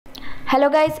Hello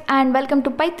guys, and welcome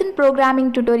to Python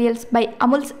programming tutorials by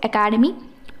Amul's Academy.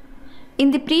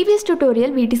 In the previous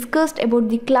tutorial we discussed about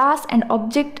the class and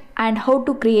object and how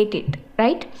to create it,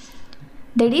 right?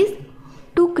 That is,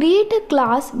 to create a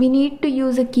class we need to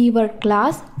use a keyword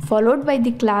class followed by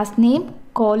the class name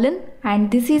colon,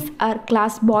 and this is our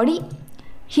class body.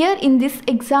 Here in this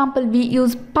example we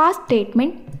use pass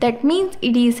statement, that means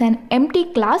it is an empty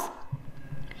class.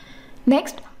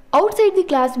 Next, outside the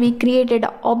class we created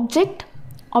an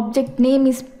object name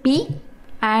is P,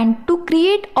 and to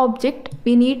create object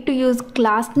we need to use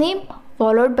class name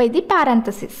followed by the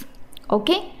parenthesis.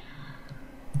 Okay,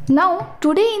 now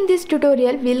today in this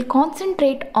tutorial we'll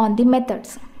concentrate on the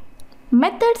methods.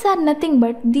 Methods are nothing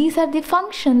but these are the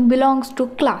function belongs to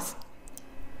class.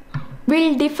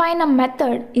 We'll define a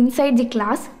method inside the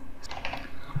class,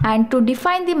 and to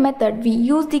define the method we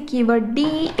use the keyword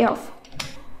def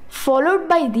followed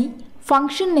by the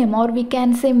function name, or we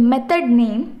can say method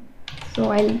name. So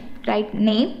I'll write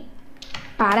name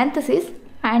parenthesis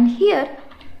and here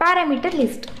parameter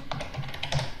list.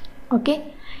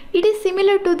 Okay, it is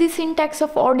similar to the syntax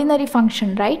of ordinary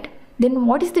function, right? Then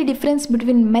what is the difference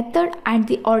between method and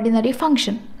the ordinary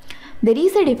function? There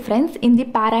is a difference in the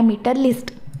parameter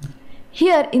list.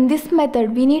 Here in this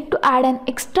method we need to add an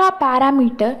extra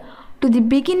parameter to the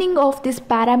beginning of this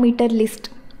parameter list.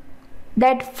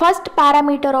 That first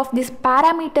parameter of this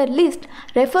parameter list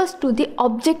refers to the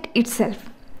object itself,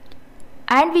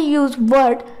 and we use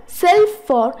word self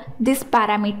for this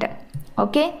parameter.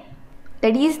 Okay,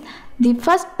 that is, the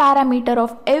first parameter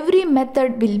of every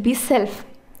method will be self.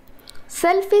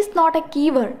 Self is not a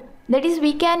keyword, that is,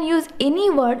 we can use any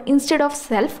word instead of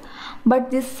self,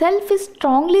 but this self is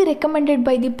strongly recommended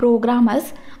by the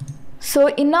programmers. So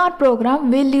in our program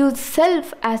we'll use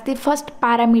self as the first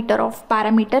parameter of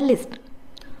parameter list.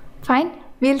 Fine,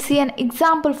 we'll see an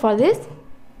example for this.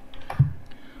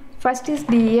 First is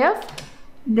def,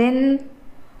 then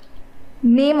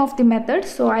name of the method,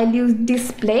 so I'll use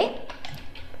display,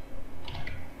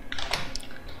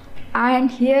 and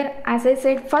here as I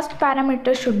said first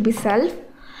parameter should be self.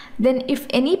 Then if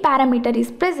any parameter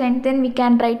is present then we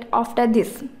can write after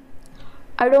this.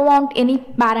 I don't want any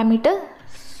parameter,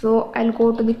 so I'll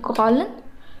go to the colon,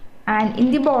 and in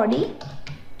the body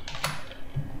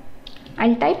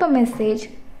I'll type a message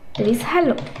that is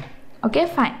hello. Okay,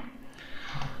 fine.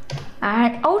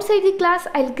 And outside the class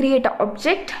I'll create an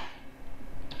object.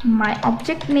 My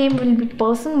object name will be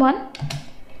person1,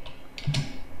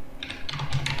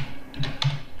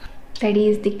 that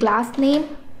is the class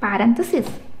name parenthesis.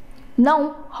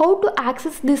 Now how to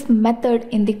access this method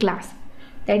in the class?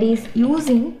 That is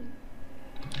using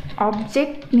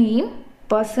object name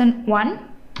person1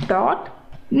 dot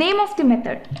name of the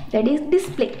method, that is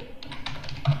display.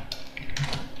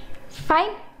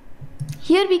 Fine.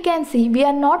 Here we can see we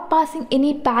are not passing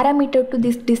any parameter to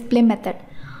this display method,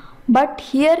 but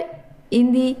here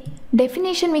in the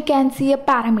definition we can see a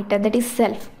parameter, that is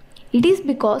self. It is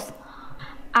because,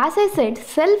 as I said,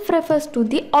 self refers to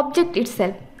the object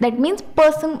itself, that means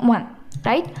person1,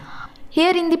 right?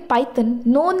 Here in the Python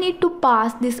no need to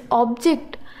pass this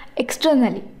object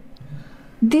externally.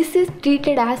 This is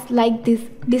treated as like this,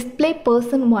 display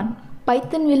person1.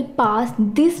 Python will pass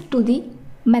this to the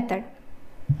method.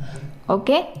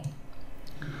 Okay,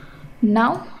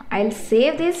 now I'll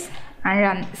save this and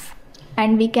run this,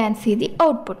 and we can see the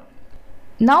output.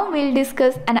 Now we'll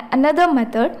discuss another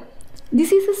method.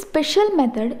 This is a special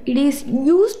method. It is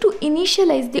used to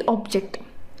initialize the object,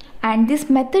 and this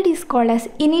method is called as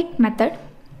init method.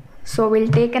 So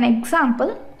we'll take an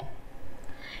example.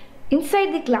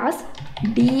 Inside the class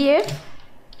def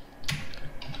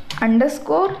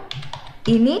underscore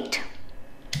init,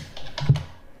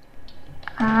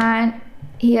 and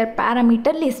here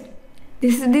parameter list.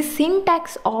 This is the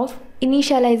syntax of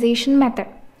initialization method.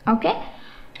 Okay,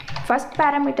 first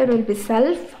parameter will be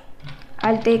self.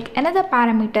 I'll take another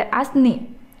parameter as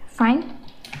name. Fine.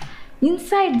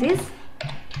 Inside this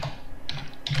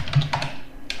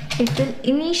it will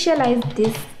initialize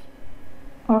this.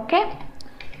 Okay,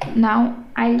 now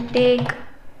I'll take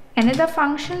another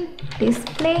function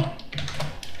display,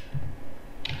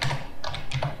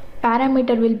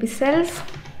 parameter will be self,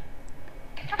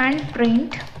 and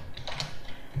print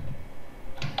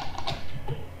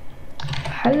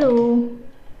hello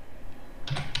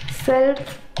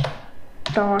self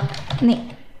dot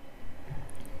name.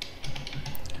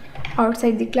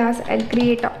 Outside the class I'll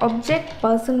create an object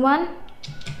person1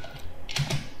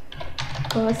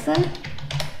 person.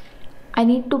 I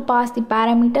need to pass the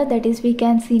parameter, that is, we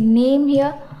can see name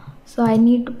here, so I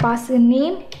need to pass a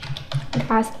name. I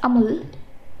pass Amul.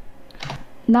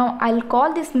 Now I'll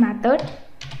call this method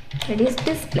that is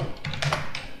display.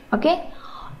 Okay,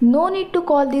 no need to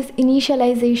call this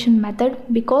initialization method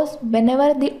because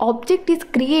whenever the object is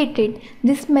created,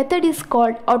 this method is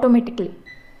called automatically.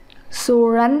 So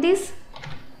run this,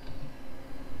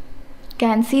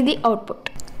 can see the output.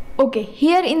 Okay,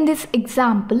 here in this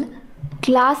example,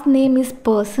 class name is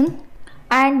person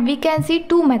and we can see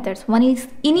two methods. One is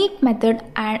init method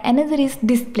and another is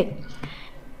display.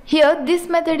 Here this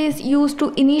method is used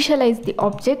to initialize the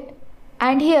object,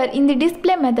 and here in the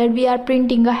display method we are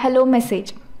printing a hello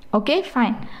message. Okay,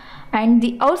 fine. And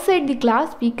the outside the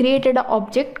class we created an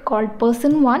object called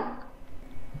person1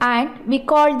 and we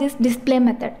called this display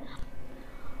method.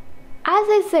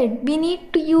 As I said, we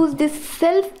need to use this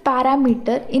self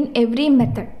parameter in every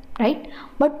method, right?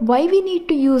 But why we need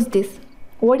to use this?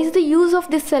 What is the use of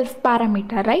this self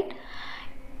parameter, right?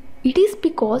 It is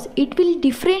because it will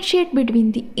differentiate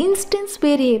between the instance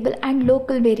variable and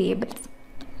local variables.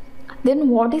 Then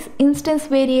what is instance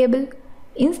variable?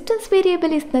 Instance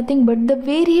variable is nothing but the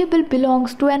variable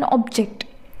belongs to an object.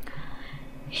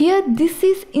 Here this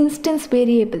is instance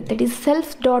variable, that is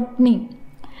self.name.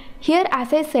 Here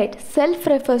as I said, self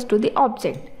refers to the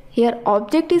object. Here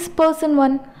object is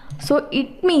person1, so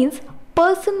it means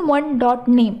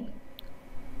person1.name,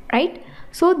 right?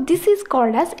 So this is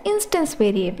called as instance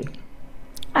variable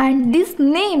and this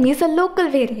name is a local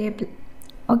variable.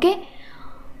 Okay,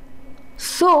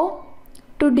 so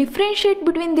to differentiate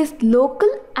between this local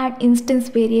and instance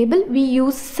variable, we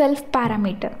use self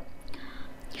parameter.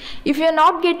 If you are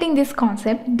not getting this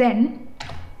concept, then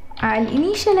I'll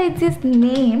initialize this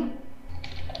name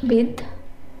with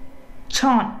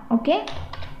John. Okay,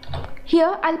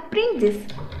 here I'll print this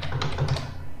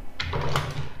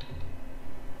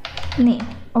name.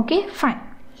 Okay, fine.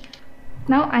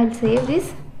 Now I'll save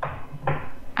this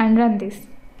and run this.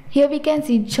 Here we can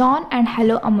see John and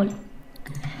hello Amul.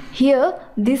 Here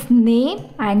this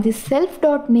name and this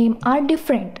self.name are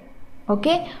different.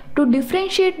 Okay, to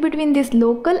differentiate between this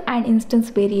local and instance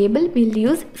variable, we'll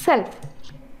use self.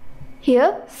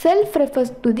 Here self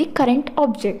refers to the current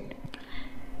object.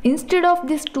 Instead of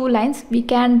these two lines, we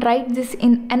can write this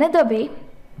in another way,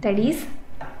 that is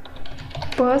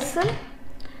person,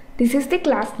 this is the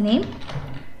class name,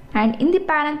 and in the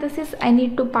parenthesis I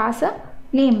need to pass a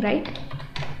name, right?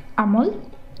 Amul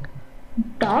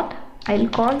dot, I'll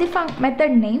call the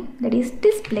method name, that is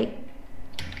display.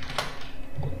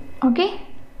 Okay,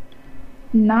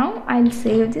 now I'll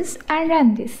save this and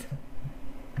run this.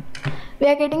 We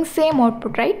are getting same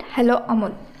output, right? Hello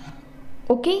Amul.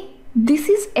 Okay, this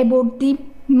is about the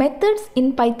methods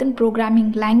in Python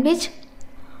programming language.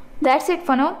 That's it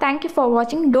for now. Thank you for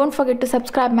watching. Don't forget to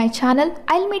subscribe my channel.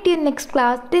 I'll meet you in next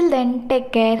class. Till then,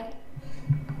 take care.